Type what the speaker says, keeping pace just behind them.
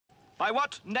By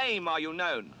what name are you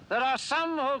known? There are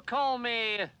some who call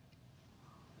me...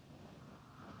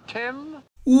 Tim?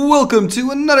 Welcome to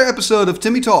another episode of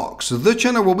Timmy Talks, the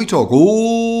channel where we talk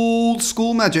old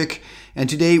school magic. And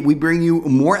today we bring you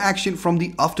more action from the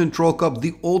Uthden Troll Cup,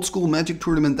 the old school magic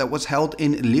tournament that was held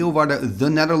in Leeuwarden,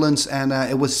 the Netherlands. And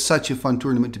it was such a fun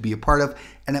tournament to be a part of.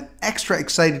 And I'm extra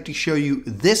excited to show you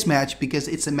this match because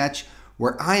it's a match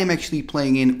where I am actually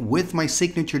playing in with my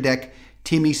signature deck,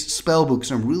 Timmy's Spellbook.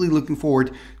 So I'm really looking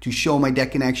forward to show my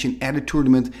deck in action at a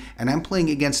tournament. And I'm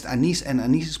playing against Anis, and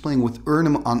Anis is playing with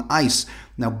Erhnam on ice.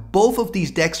 Now, both of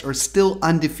these decks are still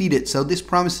undefeated, so this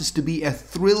promises to be a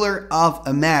thriller of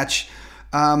a match.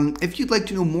 If you'd like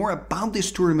to know more about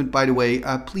this tournament, by the way,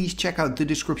 please check out the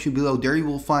description below. There you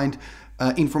will find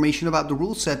information about the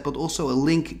rule set, but also a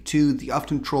link to the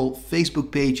Uthden Troll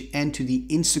Facebook page and to the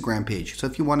Instagram page. So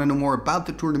if you want to know more about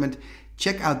the tournament,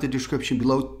 check out the description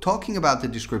below. Talking about the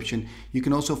description, you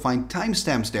can also find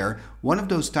timestamps there. One of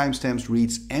those timestamps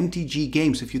reads MTG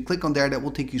Games. If you click on there, that will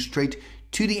take you straight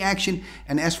to the action.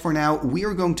 And as for now, we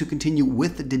are going to continue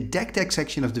with the deck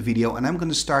section of the video, and I'm going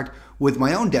to start with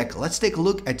my own deck. Let's take a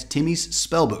look at Timmy's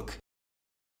Spellbook.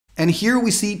 And here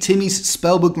we see Timmy's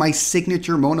Spellbook, my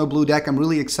signature mono blue deck. I'm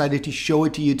really excited to show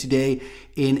it to you today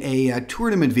in a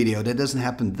tournament video. That doesn't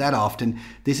happen that often.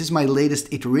 This is my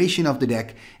latest iteration of the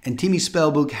deck, and Timmy's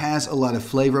Spellbook has a lot of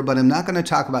flavor, but I'm not going to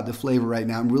talk about the flavor right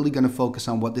now. I'm really going to focus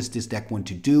on what this deck wants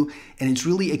to do, and it's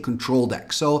really a control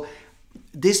deck. So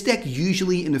this deck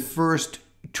usually in the first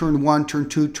turn 1, turn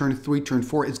 2, turn 3, turn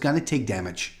 4 is going to take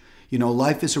damage. You know,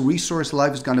 life is a resource.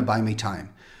 Life is going to buy me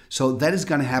time. So that is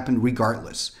going to happen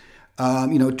regardless.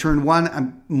 You know, turn 1,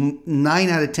 I'm 9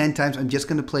 out of 10 times, I'm just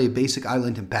going to play a basic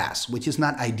island and pass, which is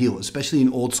not ideal, especially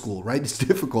in old school, right? It's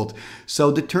difficult.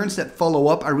 So the turns that follow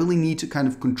up, I really need to kind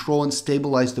of control and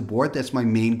stabilize the board. That's my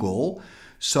main goal.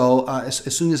 So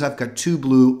as soon as I've got 2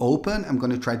 blue open, I'm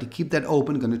going to try to keep that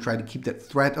open. I'm going to try to keep that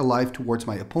threat alive towards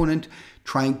my opponent,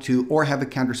 trying to or have a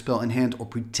counterspell in hand or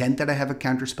pretend that I have a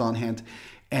counterspell in hand.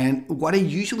 And what I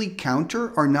usually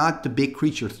counter are not the big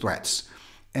creature threats.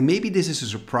 And maybe this is a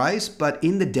surprise, but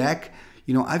in the deck,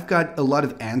 you know, I've got a lot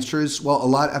of answers.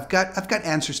 Well, I've got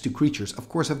answers to creatures. Of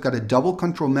course, I've got a double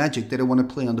control magic that I want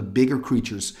to play on the bigger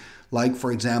creatures, like,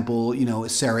 for example, you know, a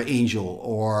Sarah Angel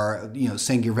or, you know,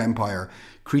 Sengir Vampire,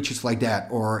 creatures like that,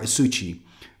 or a Suchi,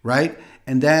 right?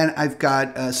 And then I've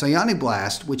got Psionic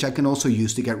Blast, which I can also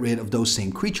use to get rid of those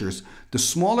same creatures. The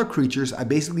smaller creatures, I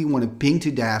basically want to ping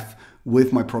to death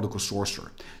with my Protocol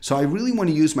Sorcerer. So I really want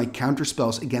to use my counter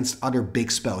spells against other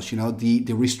big spells, you know,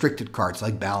 the restricted cards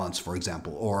like Balance, for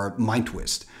example, or Mind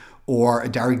Twist, or a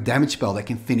direct damage spell that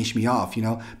can finish me off, you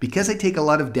know. Because I take a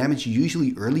lot of damage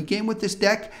usually early game with this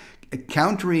deck,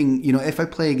 countering, you know, if I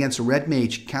play against a red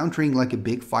mage, countering like a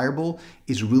big fireball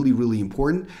is really, really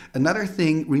important. Another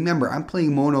thing, remember, I'm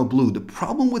playing mono blue. The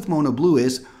problem with mono blue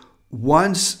is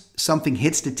once something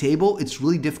hits the table, it's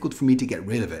really difficult for me to get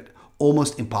rid of it.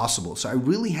 Almost impossible. So I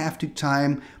really have to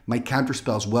time my counter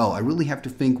spells well. I really have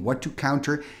to think what to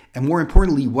counter and, more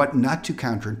importantly, what not to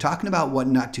counter. And talking about what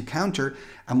not to counter,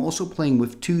 I'm also playing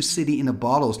with 2 City in a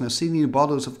Bottles. Now, City in a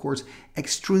Bottle is, of course,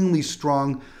 extremely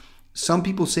strong. Some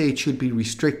people say it should be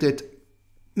restricted.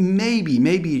 Maybe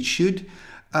it should.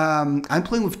 I'm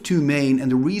playing with 2 main, and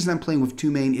the reason I'm playing with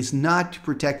 2 main is not to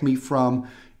protect me from,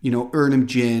 you know, Erhnam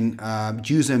Djinn,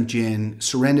 Juzam Djinn,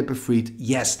 Surrender Befried.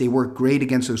 Yes, they work great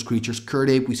against those creatures.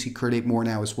 Kurdape, we see Kurdape more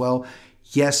now as well.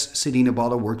 Yes, City in a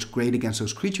Bottle works great against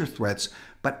those creature threats,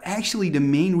 but actually the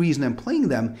main reason I'm playing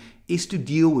them is to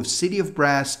deal with City of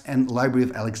Brass and Library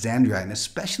of Alexandria, and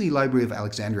especially Library of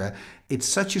Alexandria. It's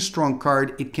such a strong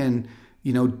card, it can,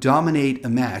 you know, dominate a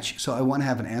match, so I want to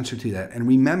have an answer to that. And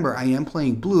remember, I am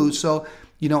playing blue, so,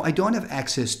 you know, I don't have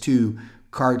access to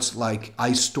cards like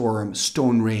Ice Storm,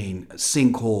 Stone Rain,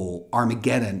 Sinkhole,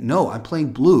 Armageddon. No, I'm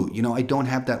playing blue. You know, I don't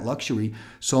have that luxury.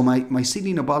 So my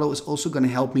City in a Bottle is also going to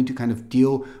help me to kind of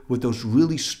deal with those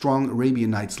really strong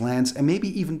Arabian Nights lands and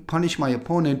maybe even punish my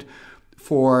opponent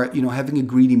for, you know, having a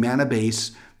greedy mana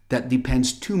base that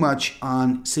depends too much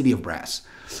on City of Brass.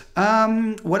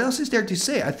 What else is there to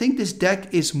say? I think this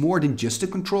deck is more than just a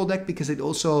control deck because it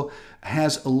also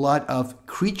has a lot of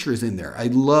creatures in there. I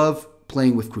love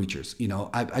playing with creatures, you know.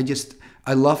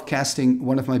 I love casting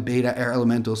one of my beta air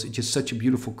elementals. It's just such a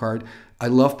beautiful card. I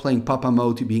love playing Papa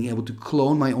Moti, being able to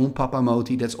clone my own Papa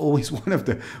Moti. That's always one of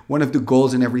the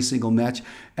goals in every single match.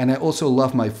 And I also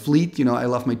love my fleet. You know, I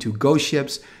love my 2 Ghost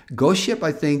Ships. Ghost Ship,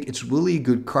 I think it's really a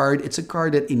good card. It's a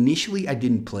card that initially I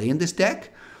didn't play in this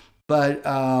deck, but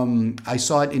I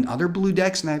saw it in other blue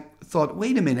decks and I thought,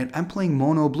 wait a minute, I'm playing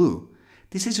mono blue.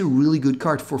 this is a really good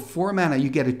card. For 4 mana, you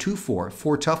get a 2/4.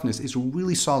 4 toughness is a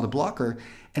really solid blocker.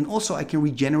 And also, I can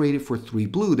regenerate it for 3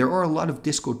 blue. There are a lot of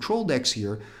Disco Troll decks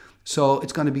here, so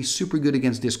it's going to be super good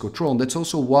against Disco Troll. And that's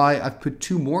also why I've put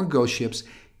 2 more Ghost Ships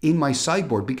in my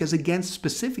sideboard, because against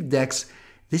specific decks,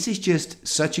 this is just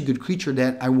such a good creature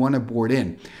that I want to board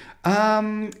in.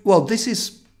 Well, this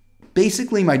is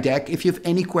basically my deck. If you have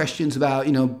any questions about,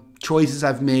 choices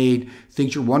I've made,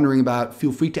 things you're wondering about,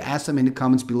 feel free to ask them in the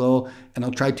comments below, and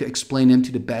I'll try to explain them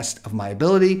to the best of my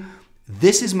ability.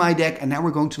 This is my deck, and now we're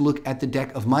going to look at the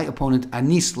deck of my opponent,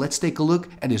 Anis. Let's take a look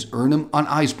at his Erhnam on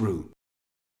Ice Brew.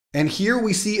 And here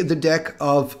we see the deck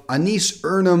of Anis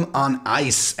Erhnam on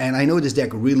Ice. And I know this deck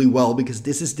really well because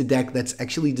this is the deck that's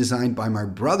actually designed by my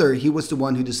brother. He was the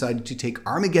one who decided to take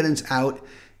Armageddons out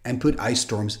and put Ice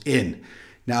Storms in.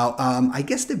 Now, I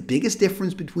guess the biggest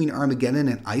difference between Armageddon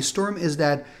and Ice Storm is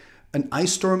that an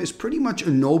Ice Storm is pretty much a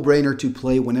no-brainer to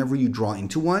play whenever you draw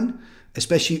into one.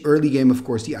 Especially early game, of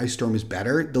course, the Ice Storm is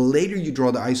better. The later you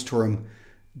draw the Ice Storm,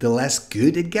 the less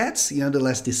good it gets, the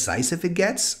less decisive it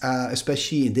gets,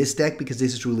 especially in this deck, because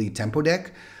this is really a tempo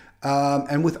deck.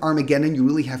 And with Armageddon, you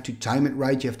really have to time it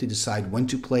right. You have to decide when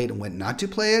to play it and when not to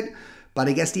play it. But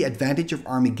I guess the advantage of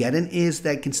Armageddon is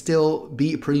that it can still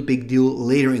be a pretty big deal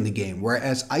later in the game,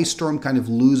 whereas Ice Storm kind of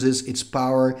loses its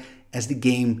power as the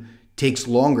game takes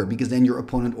longer, because then your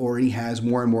opponent already has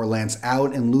more and more lands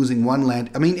out, and losing one land.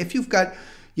 I mean, if you've got,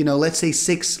 let's say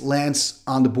 6 lands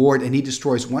on the board and he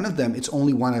destroys one of them, it's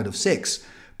only 1 out of 6.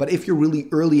 But if you're really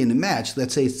early in the match,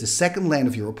 let's say it's the second land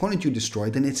of your opponent you destroy,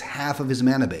 then it's half of his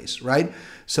mana base, right?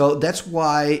 So that's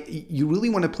why you really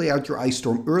want to play out your Ice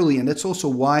Storm early, and that's also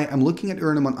why I'm looking at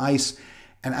Erhnam on Ice,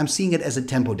 and I'm seeing it as a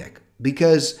tempo deck.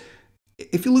 Because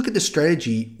if you look at the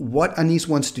strategy, what Anis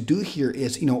wants to do here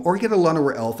is, or get a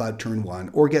Llanowar Elf out turn 1,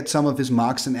 or get some of his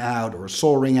Moxen out, or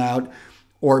Sol Ring out,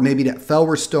 or maybe that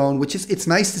Felwar Stone, which is, it's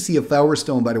nice to see a Felwar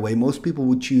Stone, by the way. Most people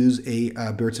would choose a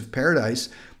Birds of Paradise,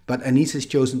 but Anis has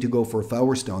chosen to go for a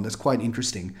Felwar Stone. That's quite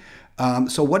interesting.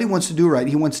 So what he wants to do, right,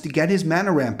 he wants to get his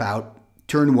mana ramp out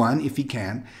turn 1 if he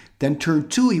can. Then turn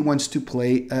 2, he wants to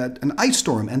play an Ice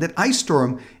Storm, and that Ice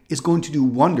Storm is going to do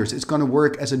wonders. It's going to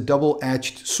work as a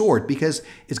double-edged sword, because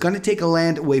it's going to take a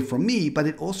land away from me, but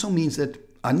it also means that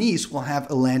Anis will have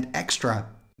a land extra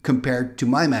compared to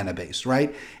my mana base,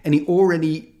 right? And he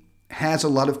already has a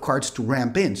lot of cards to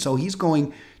ramp in, so he's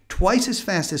going twice as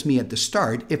fast as me at the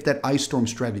start if that Ice Storm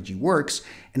strategy works,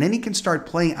 and then he can start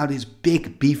playing out his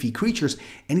big beefy creatures,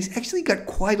 and he's actually got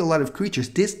quite a lot of creatures.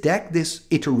 This deck, this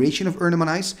iteration of Erhnam on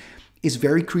Ice, is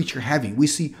very creature heavy. We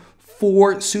see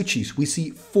 4 Suchis, we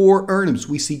see 4 Erhnams,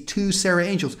 we see 2 Serra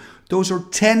Angels. Those are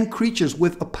 10 creatures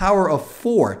with a power of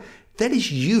 4. That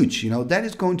is huge, that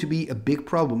is going to be a big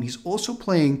problem. He's also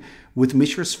playing with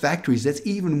Mishra's Factories. That's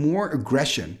even more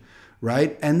aggression,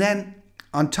 right? And then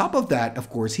on top of that, of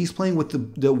course, he's playing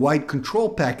with the white control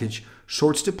package,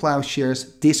 Swords to Plowshares,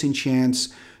 Disenchants,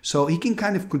 so he can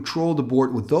kind of control the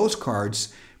board with those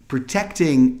cards,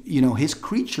 protecting, his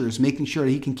creatures, making sure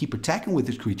that he can keep attacking with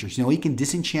his creatures. He can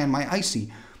disenchant my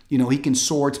Icy. He can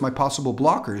swords my possible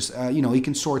blockers. He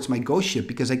can swords my Ghost Ship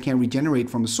because I can't regenerate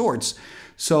from the swords.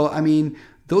 So, I mean,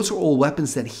 those are all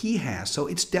weapons that he has. So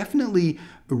it's definitely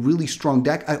a really strong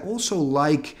deck. I also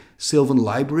like Sylvan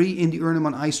Library in the Erhnam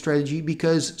on Ice strategy,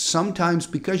 because sometimes,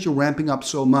 because you're ramping up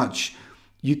so much,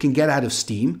 you can get out of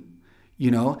steam,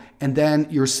 and then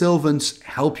your Sylvans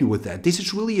help you with that. This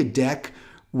is really a deck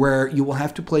where you will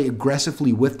have to play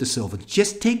aggressively with the Sylvans.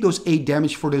 Just take those 8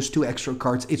 damage for those 2 extra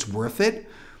cards. It's worth it,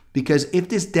 because if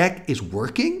this deck is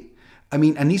working, I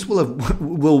mean, Anis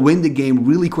will win the game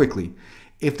really quickly.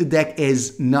 If the deck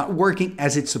is not working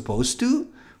as it's supposed to,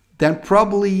 then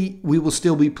probably we will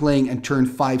still be playing in turn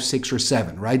 5, 6, or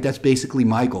 7, right? That's basically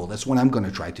my goal. That's what I'm going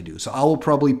to try to do. So I will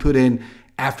probably put in,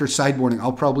 after sideboarding,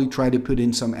 I'll probably try to put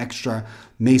in some extra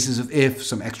Maces of If,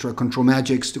 some extra Control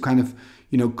Magics to kind of,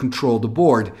 control the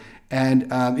board. And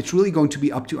it's really going to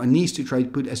be up to Anis to try to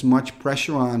put as much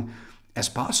pressure on as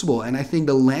possible. And I think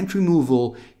the land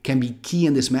removal can be key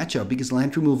in this matchup, because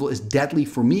land removal is deadly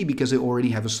for me because I already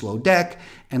have a slow deck,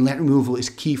 and land removal is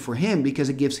key for him because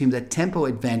it gives him that tempo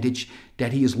advantage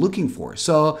that he is looking for.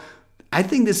 So I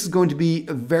think this is going to be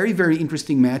a very, very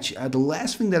interesting match. The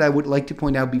last thing that I would like to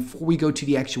point out before we go to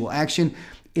the actual action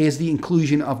is the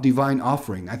inclusion of Divine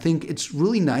Offering. I think it's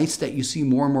really nice that you see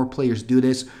more and more players do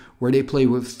this, where they play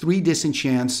with 3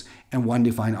 Disenchants and 1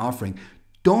 Divine Offering.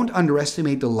 Don't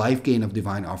underestimate the life gain of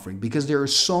Divine Offering, because there are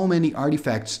so many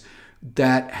artifacts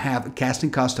that have a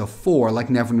casting cost of 4, like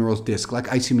Neverneural's Disc,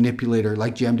 like Icy Manipulator,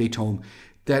 like Gemday Tome,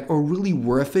 that are really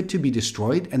worth it to be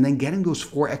destroyed, and then getting those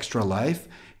 4 extra life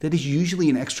that is usually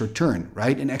an extra turn,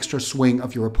 right? An extra swing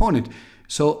of your opponent.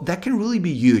 So that can really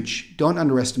be huge. Don't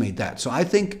underestimate that. So I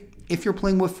think if you're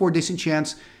playing with 4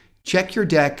 disenchants, check your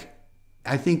deck.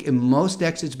 I think in most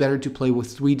decks, it's better to play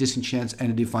with 3 disenchants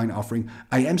and a Divine Offering.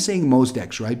 I am saying most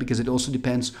decks, right? Because it also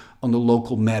depends on the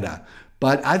local meta.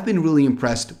 But I've been really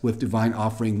impressed with Divine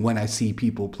Offering when I see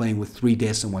people playing with 3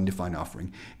 dis and 1 Divine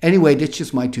Offering. Anyway, that's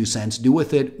just my 2 cents. Do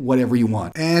with it whatever you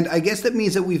want. And I guess that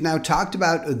means that we've now talked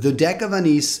about the deck of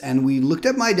Anis and we looked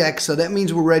at my deck. So that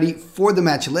means we're ready for the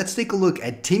match. Let's take a look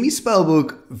at Timmy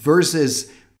Spellbook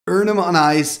versus Erhnam on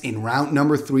ice in round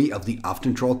number 3 of the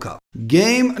Uthden Troll Cup.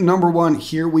 Game number 1,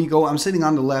 here we go. I'm sitting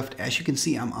on the left. As you can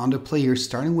see, I'm on the play here,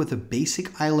 starting with a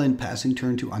basic island, passing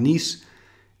turn to Anis.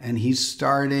 And he's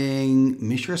starting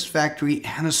Mishra's Factory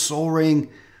and a Soul Ring.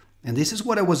 And this is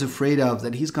what I was afraid of,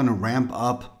 that he's going to ramp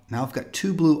up. Now I've got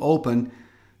 2 blue open.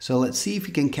 So let's see if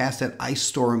he can cast that Ice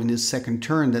Storm in his second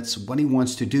turn. That's what he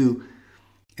wants to do.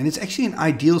 And it's actually an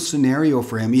ideal scenario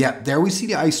for him. Yeah, there we see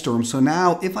the Ice Storm. So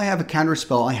now if I have a counter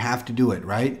spell, I have to do it,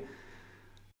 right?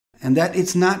 And that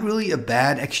it's not really a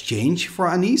bad exchange for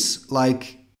Anis.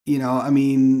 Like, you know, I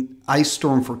mean, Ice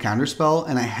Storm for counter spell,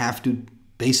 and I have to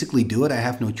basically do it. I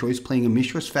have no choice, playing a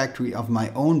Mishra's Factory of my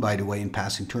own, by the way, in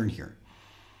passing turn here.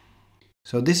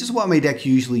 So this is what my deck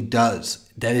usually does.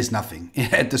 That is nothing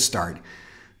at the start.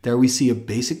 There we see a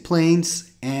basic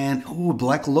Plains and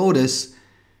Black Lotus.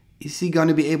 Is he going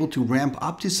to be able to ramp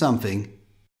up to something?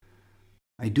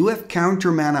 I do have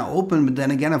counter mana open, but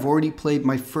then again, I've already played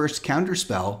my first counter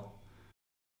spell.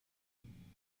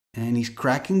 And he's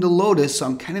cracking the Lotus, so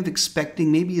I'm kind of expecting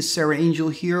maybe a Sarah Angel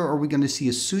here, or are we going to see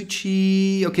a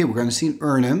Suchi? Okay, we're going to see an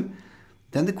Erhnam.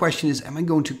 Then the question is, am I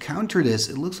going to counter this?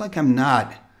 It looks like I'm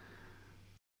not.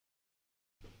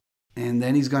 And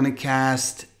then he's going to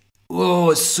cast, a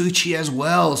Suchi as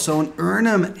well. So an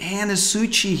Erhnam and a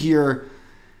Suchi here.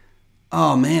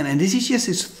 Oh man, and this is just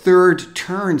his 3rd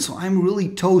turn, so I'm really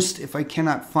toast if I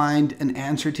cannot find an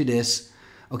answer to this.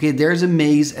 Okay, there's a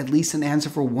maze, at least an answer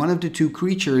for one of the 2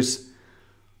 creatures.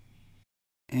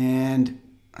 And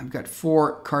I've got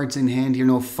 4 cards in hand here.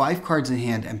 No, 5 cards in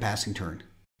hand and passing turn.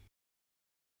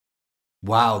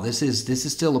 Wow, this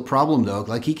is still a problem though.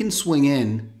 Like, he can swing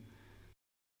in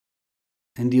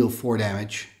and deal 4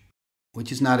 damage,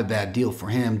 which is not a bad deal for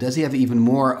him. Does he have even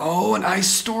more? Oh, an Ice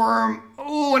Storm.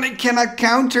 Oh, and it cannot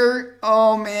counter.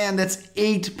 Oh man, that's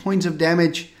 8 points of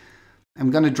damage. I'm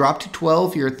going to drop to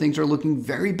 12 here. Things are looking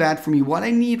very bad for me. What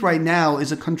I need right now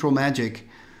is a Control Magic.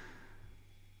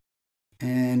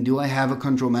 And do I have a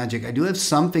Control Magic? I do have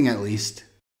something at least.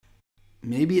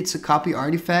 Maybe it's a Copy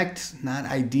Artifact. Not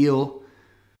ideal.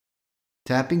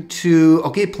 Tapping 2.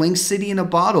 Okay, playing City in a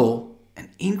Bottle. And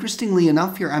interestingly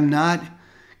enough here, I'm not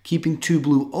keeping 2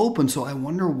 blue open. So I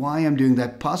wonder why I'm doing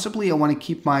that. Possibly I want to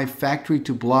keep my factory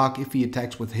to block if he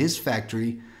attacks with his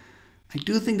factory. I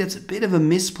do think that's a bit of a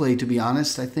misplay, to be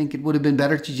honest. I think it would have been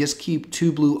better to just keep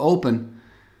 2 blue open.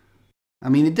 I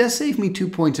mean, it does save me 2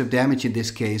 points of damage in this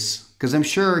case, because I'm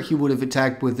sure he would have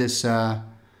attacked with this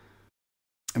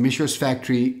Mishra's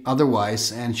Factory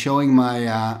otherwise, and showing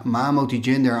my Mahamoti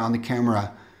Jin there on the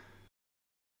camera.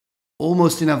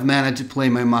 Almost enough mana to play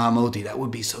my Mahamoti. That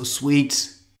would be so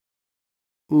sweet.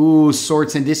 Ooh,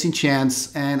 Swords and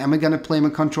Disenchants. And am I going to play my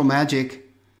Control Magic?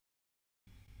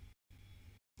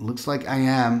 Looks like I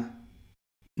am.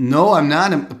 No, I'm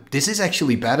not. This is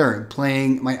actually better,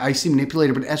 playing my Icy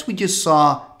Manipulator. But as we just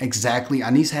saw, exactly,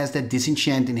 Anis has that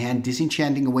Disenchant in hand,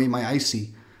 disenchanting away my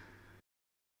Icy.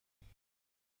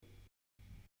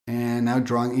 And now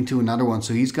drawing into another one.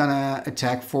 So he's going to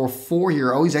attack for 4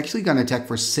 here. Oh, he's actually going to attack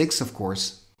for 6, of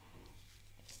course.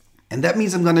 And that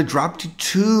means I'm going to drop to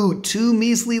 2. 2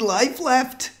 measly life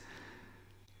left.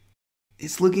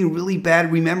 It's looking really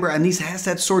bad. Remember, Anis has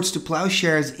that Swords to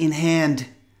Plowshares in hand.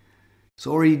 It's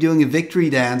already doing a victory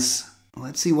dance.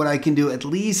 Let's see what I can do. At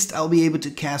least I'll be able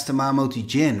to cast a Mahamoti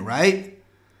Jin, right?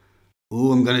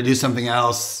 Ooh, I'm going to do something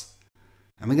else.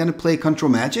 Am I going to play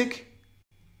Control Magic?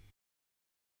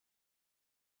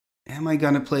 Am I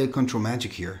going to play a Control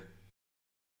Magic here?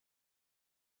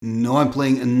 No, I'm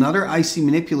playing another Icy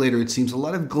Manipulator. It seems a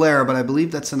lot of glare, but I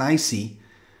believe that's an Icy.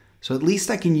 So at least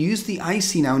I can use the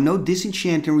Icy now. No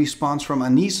Disenchant in response from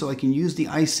Anis, so I can use the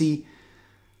Icy.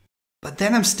 But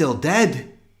then I'm still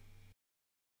dead.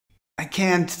 I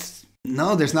can't...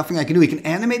 No, there's nothing I can do. He can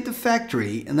animate the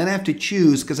factory, and then I have to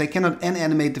choose, because I cannot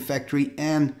animate the factory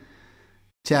and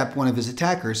tap one of his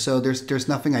attackers. So there's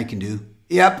nothing I can do.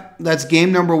 Yep, that's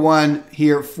game number 1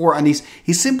 here for Anis.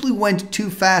 He simply went too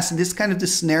fast, and this is kind of the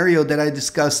scenario that I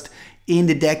discussed in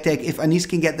the deck tech. If Anis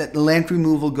can get that land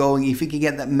removal going, if he can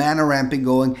get that mana ramping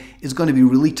going, it's going to be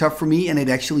really tough for me, and it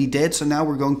actually did. So now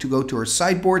we're going to go to our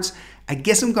sideboards. I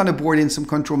guess I'm going to board in some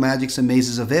Control Magics and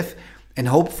Mazes of If and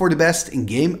hope for the best in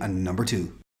game number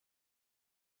 2.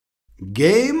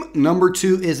 Game number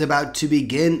 2 is about to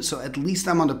begin, so at least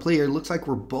I'm on the player. It looks like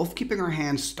we're both keeping our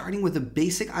hands, starting with a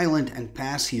basic island and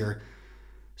pass here.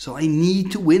 So I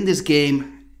need to win this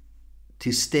game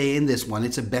to stay in this one.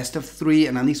 It's a best of 3,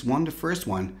 and Anis won the first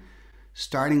one.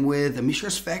 Starting with a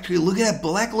Mishra's Factory. Look at that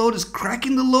Black Lotus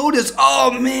cracking the Lotus.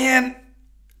 Oh man!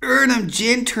 Erhnam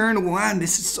Djinn turn 1.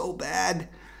 This is so bad.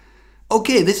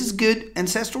 Okay, this is good.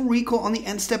 Ancestral Recall on the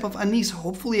end step of Anis.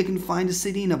 Hopefully I can find a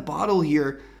city in a bottle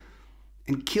here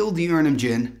and kill the Erhnam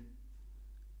Djinn.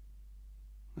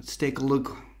 Let's take a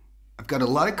look. I've got a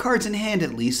lot of cards in hand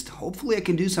at least. Hopefully I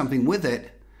can do something with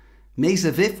it. Maze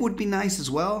of If would be nice as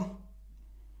well.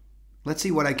 Let's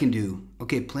see what I can do.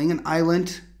 Okay, playing an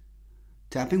island.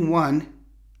 Tapping 1.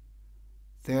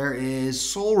 There is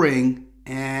Soul Ring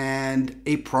and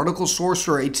a Prodigal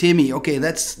Sorcerer, a Timmy. Okay,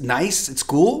 that's nice. It's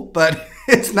cool, but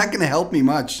it's not going to help me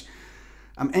much.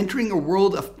 I'm entering a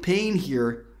world of pain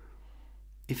here.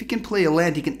 If he can play a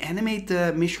land, he can animate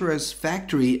the Mishra's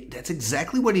Factory. That's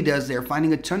exactly what he does there.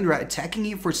 Finding a Tundra, attacking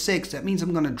it for 6. That means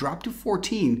I'm going to drop to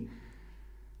 14.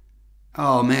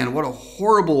 Oh man, what a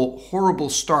horrible, horrible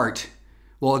start.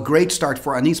 Well, a great start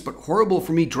for Anis, but horrible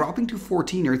for me. Dropping to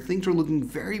 14 here. Things are looking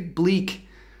very bleak.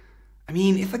 I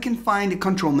mean, if I can find a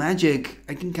Control Magic,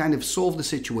 I can kind of solve the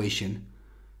situation.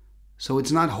 So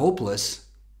it's not hopeless.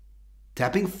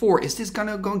 Tapping 4. Is this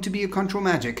going to be a Control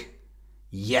Magic?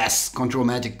 Yes, Control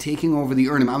Magic taking over the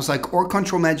Erhnam. I was like, or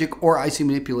Control Magic or Icy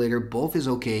Manipulator, both is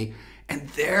okay. And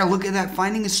there, look at that,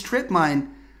 finding a Strip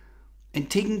Mine and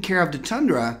taking care of the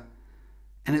Tundra.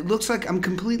 And it looks like I'm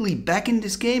completely back in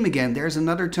this game again. There's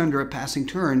another Tundra passing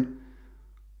turn.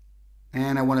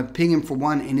 And I want to ping him for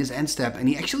 1 in his end step. And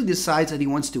he actually decides that he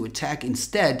wants to attack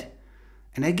instead.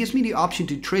 And that gives me the option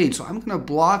to trade. So I'm going to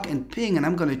block and ping and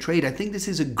I'm going to trade. I think this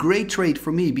is a great trade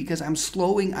for me because I'm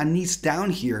slowing Anis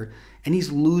down here. And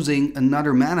he's losing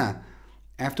another mana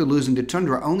after losing the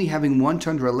Tundra, only having 1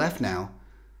 Tundra left now.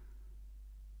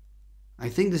 I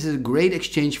think this is a great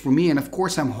exchange for me. And of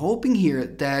course, I'm hoping here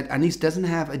that Anis doesn't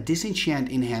have a Disenchant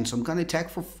in hand. So I'm going to attack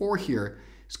for 4 here.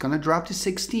 It's going to drop to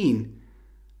 16.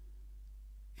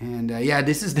 And yeah,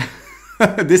 this is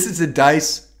this is a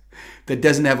dice that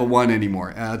doesn't have a 1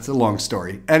 anymore. It's a long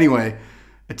story. Anyway,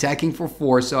 attacking for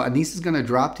 4. So Anis is going to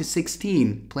drop to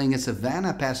 16, playing a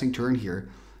Savannah passing turn here.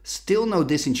 Still no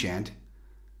Disenchant.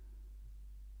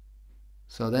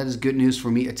 So that is good news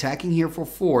for me. Attacking here for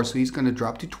 4, so he's going to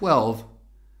drop to 12.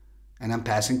 And I'm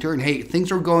passing turn. Hey,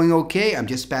 things are going okay. I'm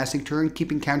just passing turn,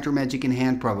 keeping Counter Magic in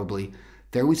hand probably.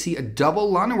 There we see a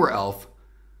double Llanowar Elf.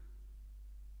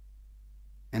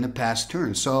 And a pass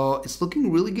turn. So it's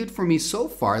looking really good for me so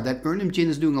far. That Erhnam Djinn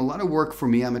is doing a lot of work for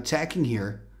me. I'm attacking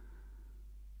here.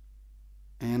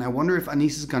 And I wonder if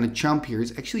Anis is going to chump here.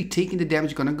 He's actually taking the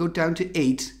damage, going to go down to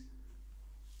 8.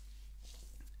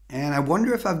 And I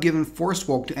wonder if I've given Force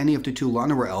Walk to any of the 2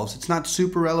 Llanowar Elves. It's not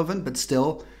super relevant, but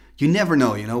still, you never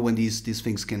know, you know, when these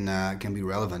things can be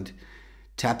relevant.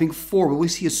 Tapping 4, will we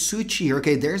see a Suchi here?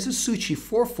 Okay, there's a Suchi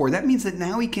 4/4. That means that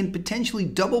now he can potentially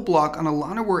double block on a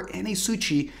Llanowar and a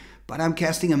Suchi, but I'm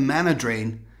casting a Mana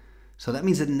Drain. So that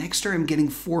means that next turn I'm getting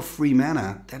 4 free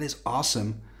mana. That is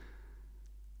awesome.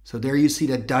 So there you see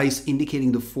that dice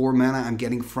indicating the 4 mana I'm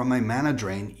getting from my Mana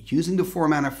Drain. Using the 4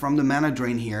 mana from the Mana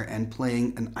Drain here and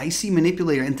playing an Icy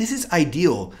Manipulator. And this is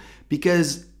ideal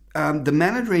because the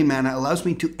Mana Drain mana allows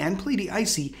me to end play the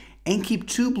Icy and keep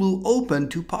 2 blue open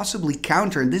to possibly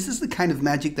counter. And this is the kind of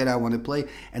magic that I want to play.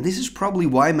 And this is probably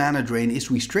why Mana Drain is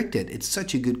restricted. It's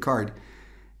such a good card.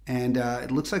 And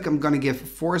it looks like I'm going to give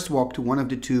Forest Walk to one of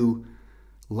the 2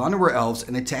 Llanowar Elves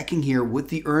and attacking here with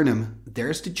the Erhnam.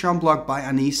 There's the chump block by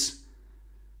Anis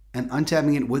and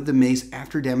untapping it with the mace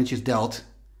after damage is dealt.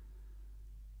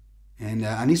 And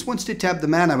Anis wants to tap the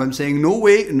mana, but I'm saying no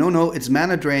way, no, it's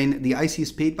Mana Drain. The Icy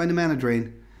is paid by the Mana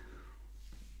Drain.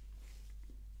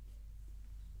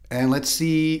 And let's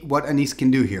see what Anis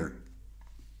can do here.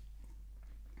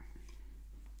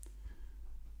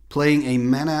 Playing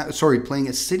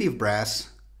a City of Brass.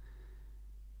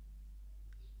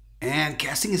 And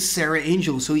casting a Serra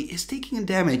Angel, so he is taking a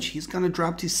damage. He's going to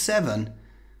drop to 7.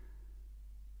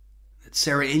 That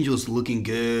Serra Angel is looking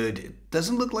good. It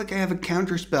doesn't look like I have a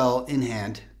counterspell in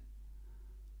hand.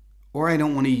 Or I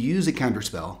don't want to use a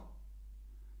counterspell.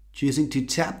 Choosing to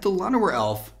tap the Llanowar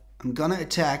Elf. I'm going to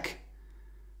attack.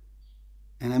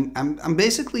 And I'm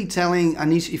basically telling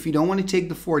Anis, if you don't want to take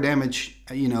the 4 damage,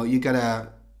 you know, you got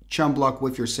to chum block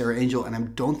with your Sarah Angel, and I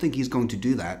don't think he's going to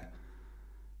do that.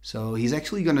 So he's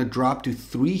actually going to drop to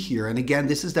 3 here. And again,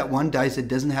 this is that one dice that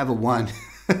doesn't have a 1.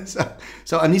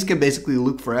 so Anis can basically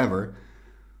look forever.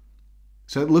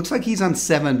 So it looks like he's on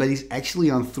 7, but he's actually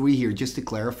on 3 here, just to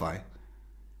clarify.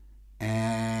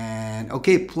 And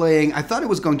okay, playing, I thought it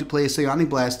was going to play a Psionic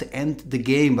Blast to end the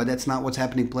game, but that's not what's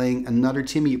happening. Playing another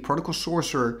Timmy, Protocol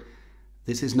Sorcerer.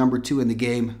 This is number 2 in the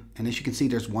game. And as you can see,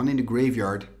 there's 1 in the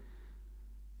graveyard.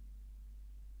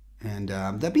 And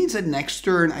that means that next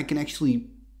turn I can actually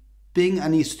ping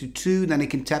Anis to 2, then I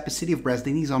can tap a City of Brass,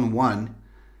 then he's on 1.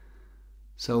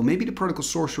 So maybe the Protocol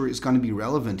Sorcerer is going to be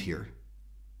relevant here.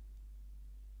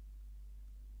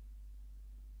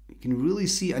 You can really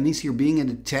see Anis here being in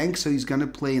the tank, so he's going to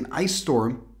play an Ice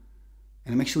Storm.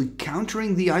 And I'm actually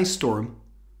countering the Ice Storm.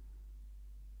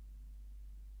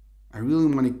 I really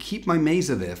want to keep my Maze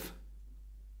of If.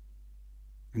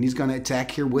 And he's going to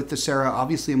attack here with the Sarah.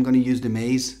 Obviously, I'm going to use the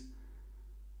Maze.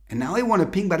 And now I want to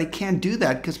ping, but I can't do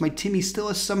that because my Timmy still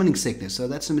has Summoning Sickness. So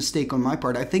that's a mistake on my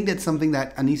part. I think that's something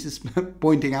that Anis is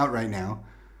pointing out right now.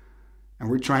 And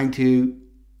we're trying to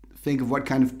think of what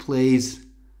kind of plays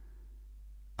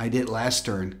I did last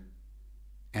turn.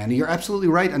 And you're absolutely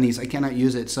right, Anis. I cannot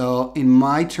use it. So in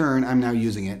my turn, I'm now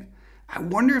using it. I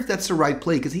wonder if that's the right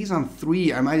play because he's on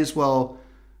 3. I might as well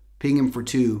ping him for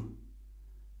 2.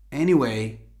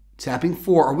 Anyway, tapping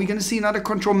 4. Are we going to see another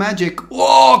Control Magic?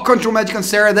 Oh, Control Magic on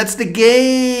Sarah. That's the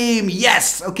game.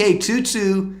 Yes. Okay,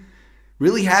 2-2.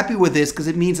 Really happy with this because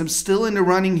it means I'm still in the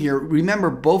running here. Remember,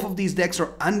 both of these decks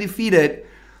are undefeated.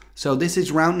 So this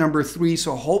is round number 3.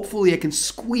 So hopefully I can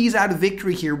squeeze out a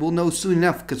victory here. We'll know soon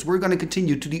enough because we're going to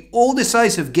continue to the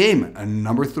all-decisive game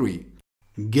number 3.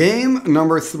 Game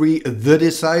number 3, the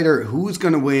decider. Who's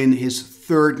going to win his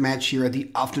 3rd match here at the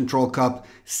Uthden Troll Cup?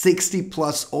 60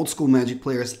 plus old school Magic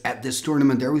players at this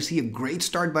tournament. There we see a great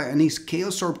start by Anis.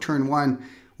 Chaos Orb turn 1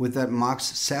 with that Mox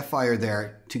Sapphire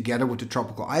there together with the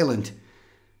Tropical Island.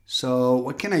 So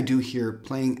what can I do here?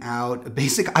 Playing out a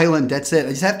basic island, that's it. I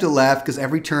just have to laugh because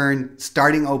every turn,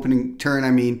 starting opening turn,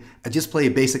 I just play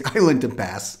a basic island and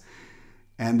pass.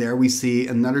 And there we see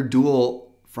another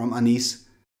duel from Anis.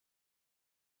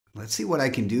 Let's see what I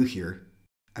can do here.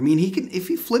 I mean, if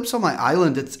he flips on my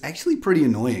island, it's actually pretty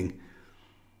annoying.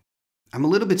 I'm a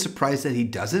little bit surprised that he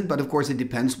doesn't, but of course it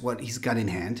depends what he's got in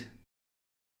hand.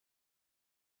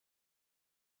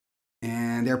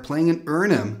 And they're playing an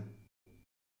Erhnam.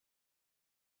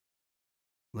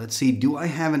 Let's see, do I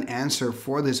have an answer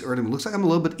for this Erhnam? It looks like I'm a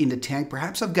little bit in the tank.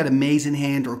 Perhaps I've got a Maze in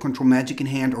hand or Control Magic in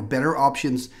hand or better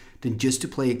options than just to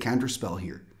play a counterspell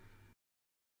here.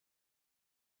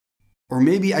 Or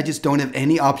maybe I just don't have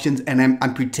any options and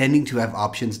I'm pretending to have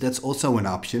options. That's also an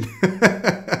option.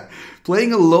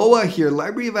 Playing a Loa here,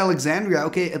 Library of Alexandria.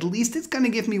 Okay, at least it's going to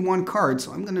give me 1 card.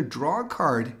 So I'm going to draw a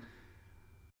card.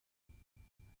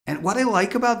 And what I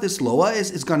like about this Loa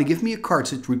is it's going to give me a card.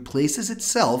 So it replaces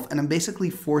itself. And I'm basically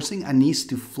forcing Anis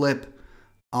to flip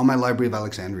on my Library of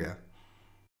Alexandria.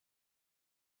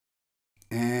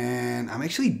 And I'm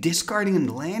actually discarding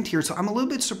a land here. So I'm a little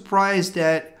bit surprised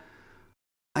that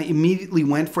I immediately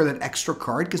went for that extra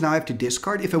card because now I have to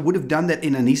discard. If I would have done that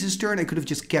in Anis's turn, I could have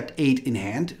just kept 8 in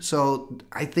hand. So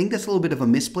I think that's a little bit of a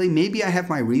misplay. Maybe I have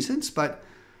my reasons, but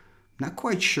I'm not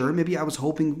quite sure. Maybe I was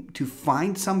hoping to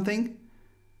find something.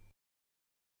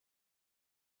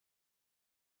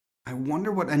 I wonder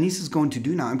what Anis is going to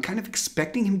do now. I'm kind of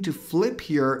expecting him to flip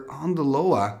here on the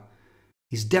Loa.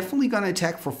 He's definitely going to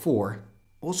attack for 4.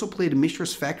 Also play the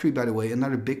Mishra's Factory, by the way.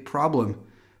 Another big problem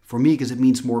for me because it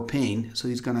means more pain. So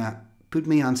he's going to put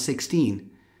me on 16.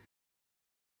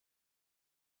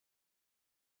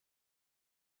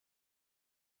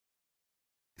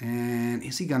 And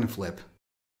is he going to flip?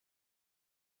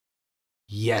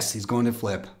 Yes, he's going to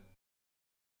flip.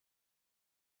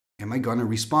 Am I going to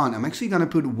respond? I'm actually going to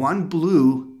put 1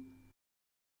 blue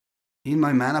in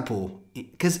my mana pool.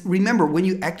 Because remember, when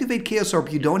you activate Chaos Orb,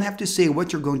 you don't have to say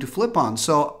what you're going to flip on.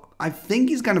 So I think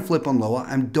he's going to flip on Loa.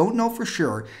 I don't know for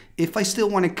sure. If I still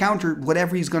want to counter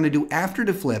whatever he's going to do after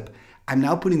the flip, I'm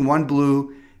now putting 1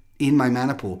 blue in my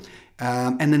mana pool.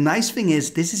 And the nice thing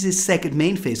is, this is his 2nd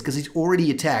main phase because he's already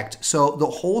attacked. So the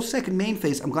whole 2nd main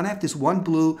phase, I'm going to have this 1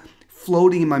 blue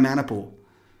floating in my mana pool.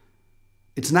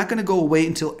 It's not going to go away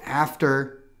until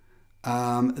after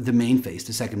the main phase,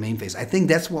 the 2nd main phase. I think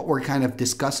that's what we're kind of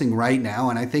discussing right now.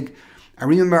 And I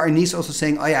remember Anis also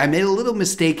saying, oh yeah, I made a little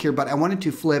mistake here, but I wanted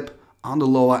to flip on the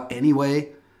Loa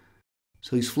anyway.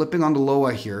 So he's flipping on the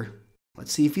Loa here.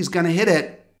 Let's see if he's going to hit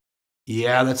it.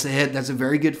 Yeah, that's a hit. That's a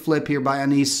very good flip here by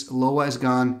Anis. Loa is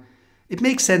gone. It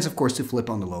makes sense, of course, to flip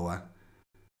on the Loa.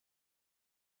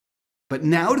 But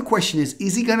now the question is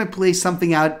he going to play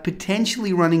something out,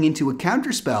 potentially running into a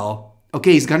counterspell?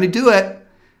 Okay, he's going to do it.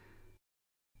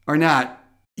 Or not.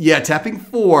 Yeah, tapping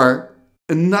 4.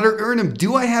 Another Erhnam.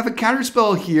 Do I have a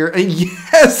counterspell here? And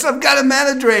yes, I've got a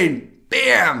mana drain.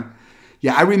 Bam!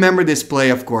 Yeah, I remember this play,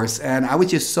 of course. And I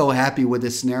was just so happy with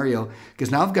this scenario. Because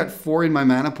now I've got 4 in my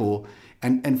mana pool.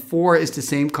 And 4 is the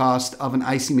same cost of an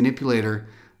Icy Manipulator.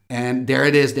 And there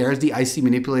it is. There's the Icy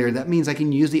Manipulator. That means I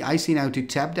can use the Icy now to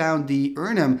tap down the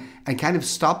Erhnam and kind of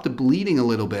stop the bleeding a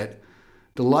little bit.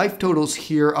 The life totals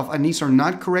here of Anis are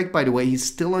not correct, by the way. He's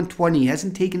still on 20. He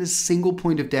hasn't taken a single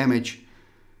point of damage.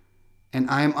 And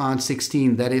I'm on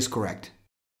 16. That is correct.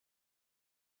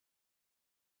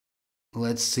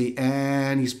 Let's see.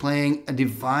 And he's playing a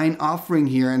Divine Offering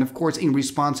here. And of course, in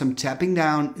response, I'm tapping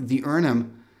down the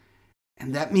Erhnam.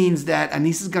 And that means that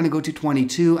Anis is going to go to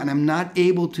 22, and I'm not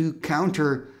able to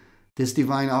counter this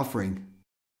Divine Offering.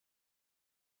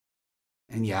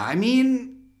 And yeah, I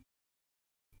mean,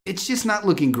 it's just not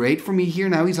looking great for me here.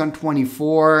 Now he's on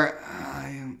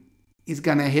 24. He's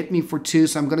going to hit me for 2,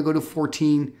 so I'm going to go to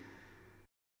 14.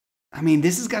 I mean,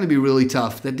 this is going to be really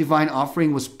tough. That Divine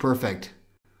Offering was perfect.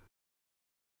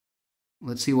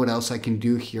 Let's see what else I can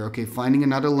do here. Okay, finding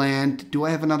another land. Do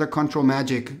I have another control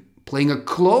magic? Playing a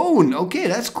clone. Okay,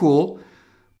 that's cool.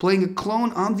 Playing a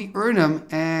clone on the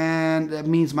Erhnam. And that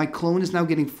means my clone is now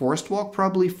getting Forest Walk,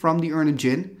 probably from the Erhnam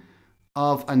Djinn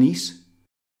of Anis.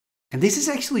 And this is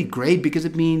actually great because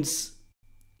it means,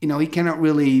 you know, he cannot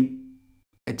really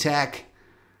attack.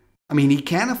 I mean, he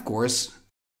can, of course.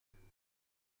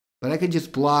 But I can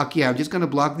just block. Yeah, I'm just going to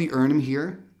block the Erhnam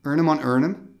here. Erhnam on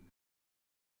Erhnam.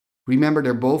 Remember,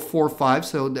 they're both 4/5,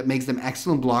 so that makes them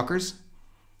excellent blockers.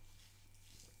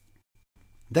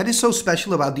 That is so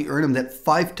special about the Erhnam, that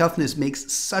 5 toughness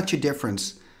makes such a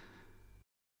difference.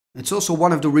 It's also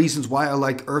one of the reasons why I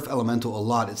like Earth Elemental a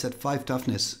lot. It's at 5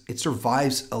 toughness. It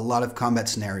survives a lot of combat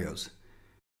scenarios.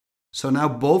 So now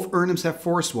both Erhnams have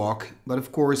Forest Walk, but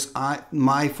of course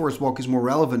my Forest Walk is more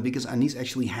relevant because Anis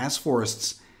actually has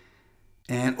forests.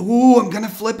 And oh, I'm going to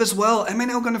flip as well. Am I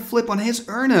now going to flip on his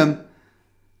Erhnam?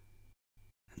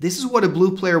 This is what a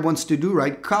blue player wants to do,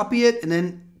 right? Copy it and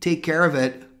then take care of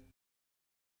it.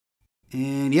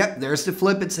 And yep, there's the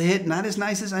flip. It's a hit. Not as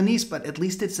nice as Anis, but at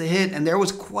least it's a hit. And there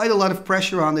was quite a lot of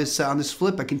pressure on this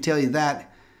flip, I can tell you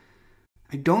that.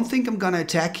 I don't think I'm going to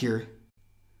attack here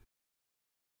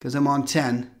because I'm on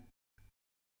 10.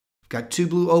 Got 2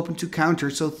 blue open to counter,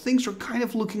 so things are kind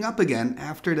of looking up again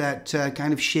after that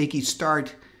kind of shaky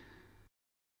start.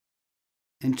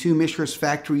 And 2 Mishra's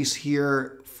Factories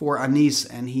here for Anis,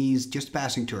 and he's just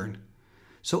passing turn.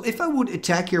 So if I would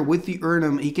attack here with the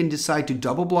Erhnam, he can decide to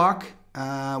double block,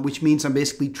 which means I'm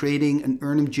basically trading an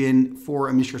Erhnam Djinn for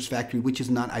a Mishra's Factory, which is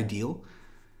not ideal.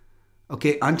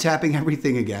 Okay, untapping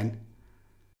everything again.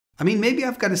 I mean, maybe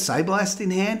I've got a Psyblast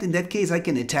in hand. In that case, I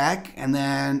can attack, and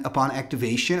then upon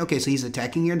activation... Okay, so he's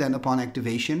attacking here, then upon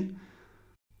activation,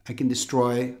 I can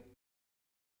destroy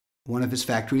one of his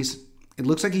factories. It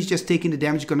looks like he's just taking the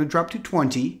damage, going to drop to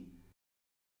 20.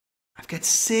 I've got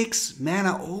 6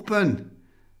 mana open.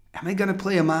 Am I going to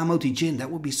play a Mahamoti Djinn?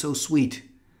 That would be so sweet.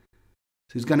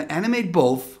 So he's going to animate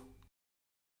both.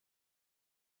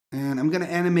 And I'm going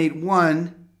to animate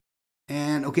one.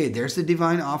 And okay, there's the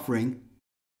Divine Offering.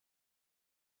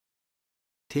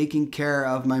 Taking care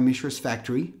of my Mishra's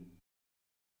Factory.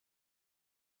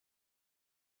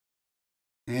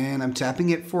 And I'm tapping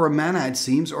it for a mana, it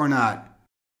seems, or not.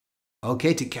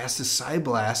 Okay, to cast a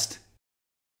Psyblast.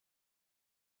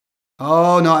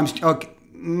 Oh, no, I'm...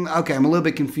 Okay, I'm a little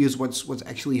bit confused what's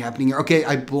actually happening here. Okay,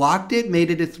 I blocked it,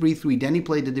 made it a 3/3. Then he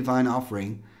played the Divine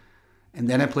Offering. And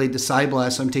then I played the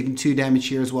Psyblast, so I'm taking 2 damage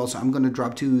here as well. So I'm going to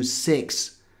drop to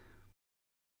 6.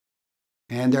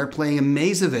 And they're playing a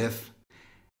Maze of If.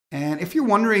 And if you're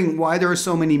wondering why there are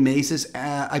so many mazes,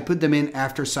 I put them in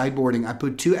after sideboarding. I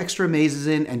put 2 extra mazes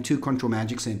in and 2 control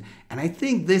magics in. And I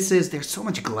think this is... There's so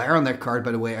much glare on that card,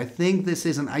 by the way. I think this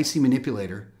is an Icy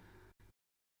Manipulator.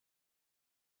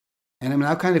 And I'm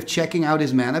now kind of checking out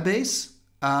his mana base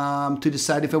to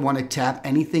decide if I want to tap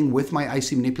anything with my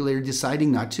Icy Manipulator,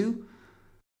 deciding not to.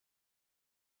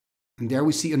 And there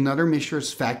we see another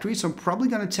Mishra's Factory, so I'm probably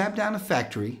going to tap down a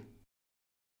factory.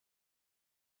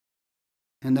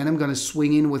 And then I'm going to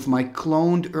swing in with my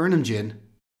cloned Erhnam Djinn.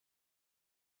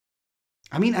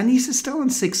 I mean, Anis is still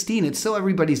on 16. It's still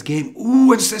everybody's game.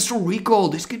 Ooh, Ancestral Recall.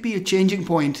 This could be a changing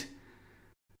point.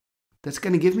 That's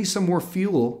going to give me some more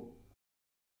fuel.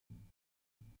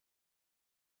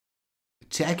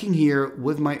 Attacking here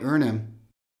with my Erhnam.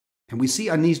 And we see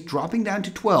Anis dropping down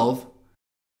to 12.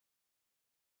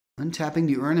 Untapping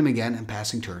the Erhnam again and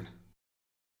passing turn.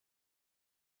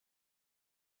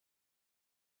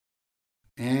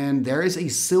 And there is a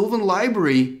Sylvan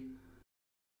Library.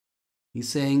 He's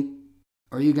saying,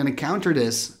 are you going to counter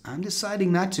this? I'm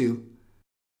deciding not to.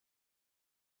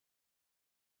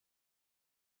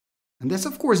 And that's,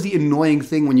 of course, the annoying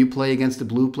thing when you play against the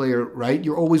blue player, right?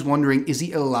 You're always wondering, is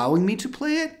he allowing me to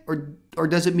play it? Or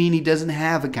does it mean he doesn't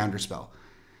have a counterspell?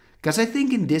 Because I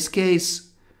think in this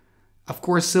case, of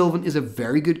course, Sylvan is a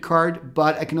very good card,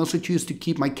 but I can also choose to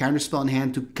keep my counterspell in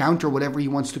hand to counter whatever he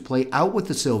wants to play out with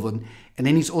the Sylvan. And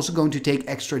then he's also going to take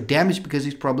extra damage because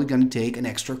he's probably going to take an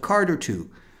extra card or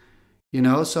two. You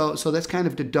know, so that's kind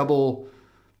of the double,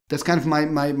 that's kind of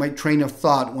my train of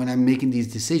thought when I'm making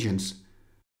these decisions.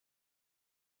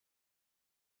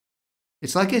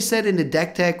 It's like I said in the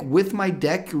deck tech, with my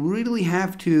deck, you really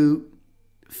have to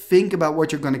think about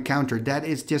what you're going to counter. That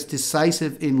is just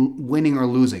decisive in winning or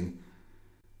losing.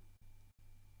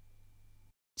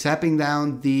 Tapping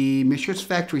down the Mishra's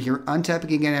Factory here,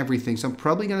 untapping again everything. So I'm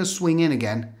probably going to swing in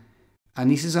again.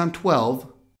 Anis is on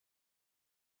 12.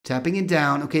 Tapping it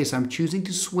down. Okay, so I'm choosing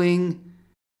to swing,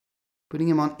 putting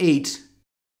him on 8.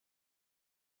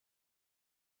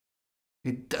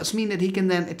 It does mean that he can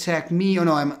then attack me. Oh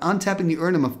no, I'm untapping the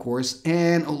Erhnam, of course.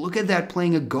 And oh, look at that,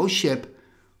 playing a Ghost Ship.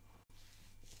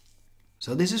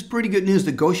 So this is pretty good news.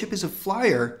 The Ghost Ship is a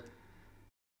flyer.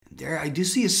 There, I do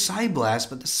see a Psy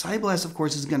Blast, but the Psy Blast, of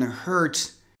course, is going to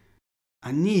hurt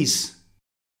Anis.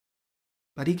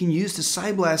 But he can use the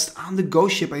Psy Blast on the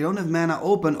Ghost Ship. I don't have mana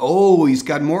open. Oh, he's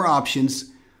got more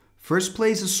options. First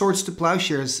plays a Swords to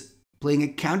Plowshares, playing a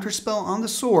counterspell on the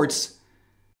Swords.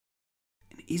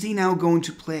 Is he now going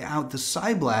to play out the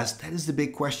Psy Blast? That is the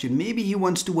big question. Maybe he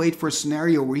wants to wait for a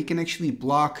scenario where he can actually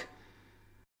block.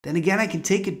 Then again, I can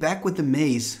take it back with the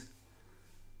Maze.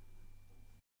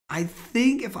 I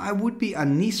think if I would be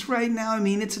Anis right now, I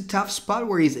mean, it's a tough spot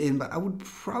where he's in, but I would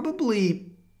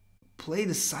probably play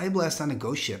the Psy Blast on a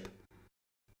Ghost Ship.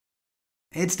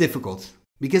 It's difficult,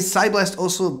 because Psy Blast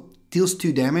also deals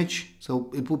 2 damage,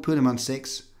 so it will put him on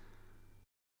 6.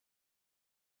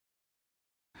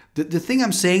 The thing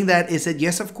I'm saying that is that,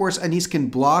 yes, of course, Anis can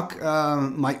block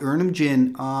my Erhnam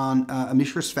Djinn on a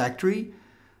Mishra's Factory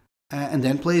and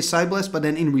then play a Psy Blast, but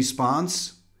then in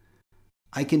response,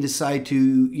 I can decide to,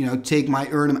 you know, take my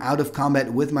Erhnam out of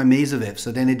combat with my Maze of If,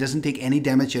 so then it doesn't take any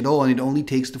damage at all, and it only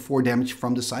takes the 4 damage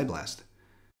from the Psy Blast.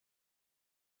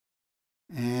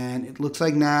 And it looks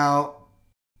like now,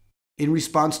 in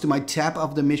response to my tap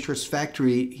of the Mishra's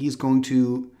Factory, he's going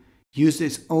to use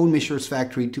his own Mishra's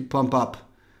Factory to pump up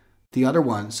the other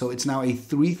one. So it's now a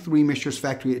 3/3 Mishra's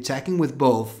Factory attacking with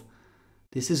both.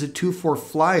 This is a 2/4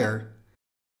 flyer.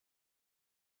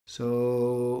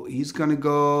 So he's going to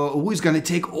go... Oh, he's going to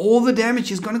take all the damage.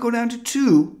 He's going to go down to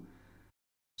 2.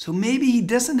 So maybe he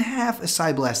doesn't have a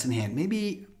Psy Blast in hand.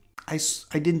 Maybe I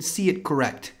didn't see it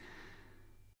correct.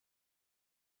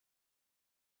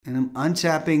 And I'm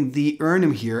untapping the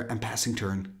Erhnam here and passing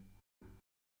turn.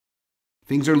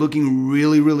 Things are looking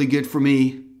really, really good for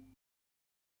me.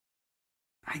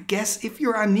 I guess if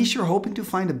you're Anis, you're hoping to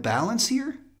find a balance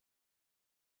here.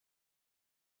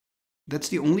 That's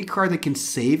the only card that can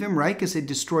save him, right? Because it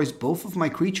destroys both of my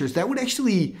creatures. That would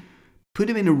actually put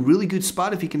him in a really good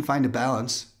spot if he can find a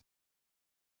balance.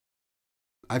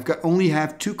 I've only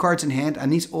have 2 cards in hand.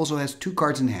 Anis also has 2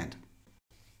 cards in hand.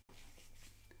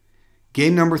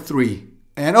 Game number 3.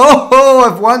 And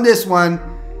oh, I've won this one.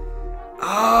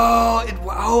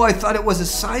 Oh, I thought it was a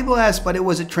Psy Blast, but it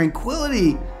was a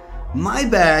Tranquility. My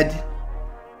bad.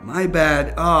 My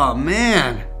bad. Oh,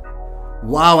 man.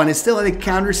 Wow, and I still had a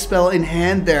counterspell in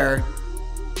hand there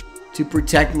to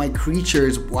protect my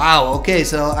creatures. Wow, okay,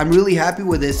 so I'm really happy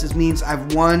with this. This means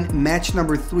I've won match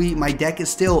number 3. My deck is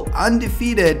still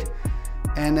undefeated.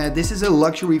 And this is a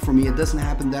luxury for me. It doesn't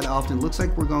happen that often. Looks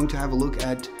like we're going to have a look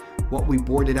at what we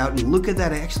boarded out. And look at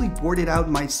that. I actually boarded out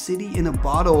my City in a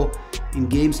Bottle in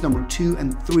games number 2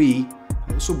 and 3.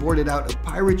 I also boarded out a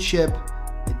Pirate Ship,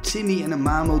 a Timmy, and a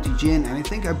MTG Djinn. And I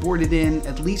think I boarded in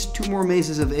at least 2 more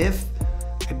Mazes of If.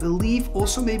 I believe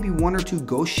also maybe 1 or 2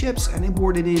 Ghost Ships, and I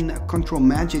boarded in Control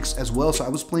Magics as well. So I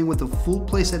was playing with a full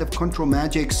playset of Control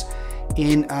Magics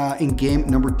in game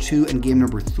number 2 and game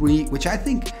number 3, which I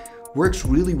think works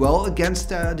really well against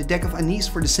the deck of Anis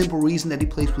for the simple reason that he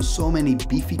plays with so many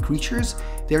beefy creatures.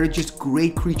 They're just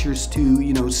great creatures to,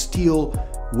 you know, steal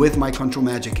with my Control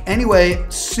Magic. Anyway,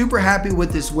 super happy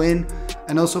with this win.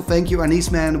 And also thank you,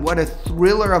 Anis, man. What a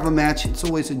thriller of a match. It's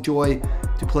always a joy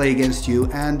to play against you.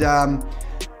 And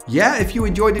yeah, if you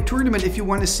enjoyed the tournament, if you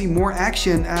want to see more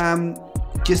action,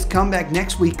 just come back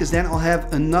next week, because then I'll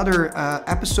have another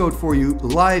episode for you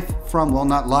live from, well,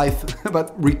 not live,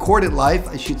 but recorded live,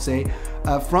 I should say,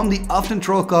 from the Uthden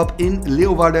Troll Cup in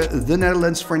Leeuwarden, the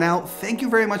Netherlands. For now, thank you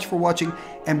very much for watching.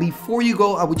 And before you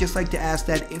go, I would just like to ask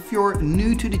that if you're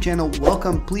new to the channel,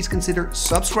 welcome. Please consider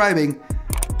subscribing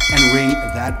and ring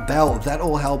that bell. That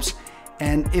all helps.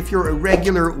 And if you're a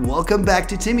regular, welcome back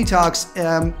to Timmy Talks.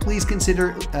 Please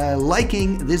consider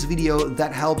liking this video.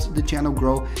 That helps the channel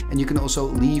grow. And you can also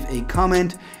leave a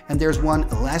comment. And there's one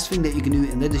last thing that you can do,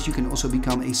 and that is you can also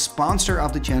become a sponsor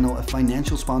of the channel, a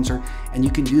financial sponsor. And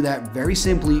you can do that very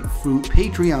simply through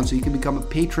Patreon. So you can become a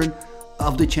patron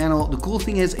of the channel. The cool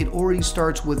thing is it already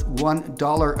starts with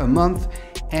 $1 a month,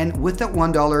 and with that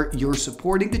 $1 you're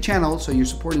supporting the channel, so you're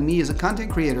supporting me as a content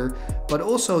creator, but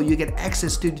also you get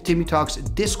access to the Timmy Talks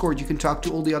Discord. You can talk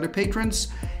to all the other patrons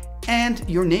and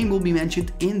your name will be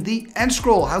mentioned in the end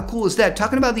scroll. How cool is that?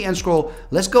 Talking about the end scroll,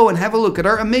 let's go and have a look at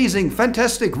our amazing,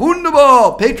 fantastic,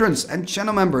 wunderbar patrons and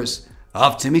channel members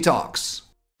of Timmy Talks.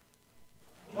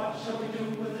 What shall we do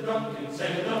with the drunken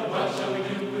sailor? What shall we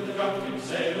do with the drunken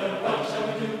sailor? What shall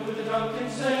we do with the drunken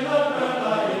sailor?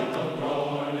 Early in the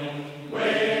morning,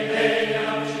 way hey and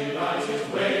up she rises,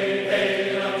 way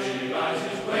hey and up she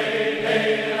rises, way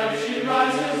hey and up she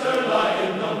rises. Early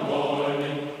in the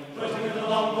morning, put him in the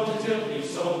longboat until he's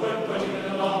sober, put him in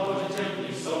the longboat until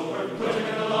he's sober, put him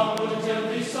in the longboat until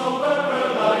he's sober.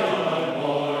 Early in the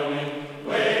morning,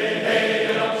 way hey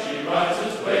and up she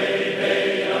rises, way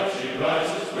hey and up she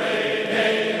rises.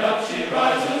 She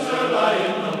rises early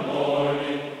in the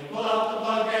morning. Pull out the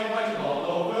plug and wet him all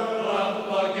over. Pull out the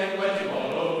plug and wet him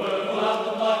all over. Pull out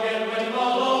the plug and wet him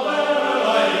all over.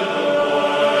 Early in the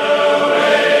morning.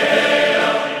 Way hey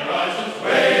up she rises.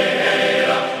 Way hey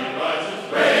up she rises.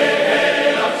 Way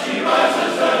hey up she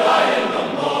rises early in the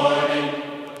morning.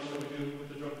 What shall we do with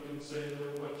the drunken sailor?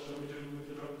 What shall we do with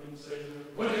the drunken sailor?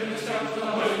 Put him in the scout to the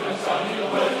hood, my son.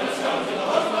 Put him in the scout to the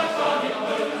hood, my son.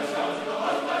 Put him in the scout to the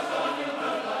hood, my son.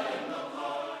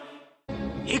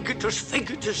 Igitus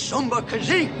figitus somber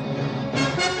kazee.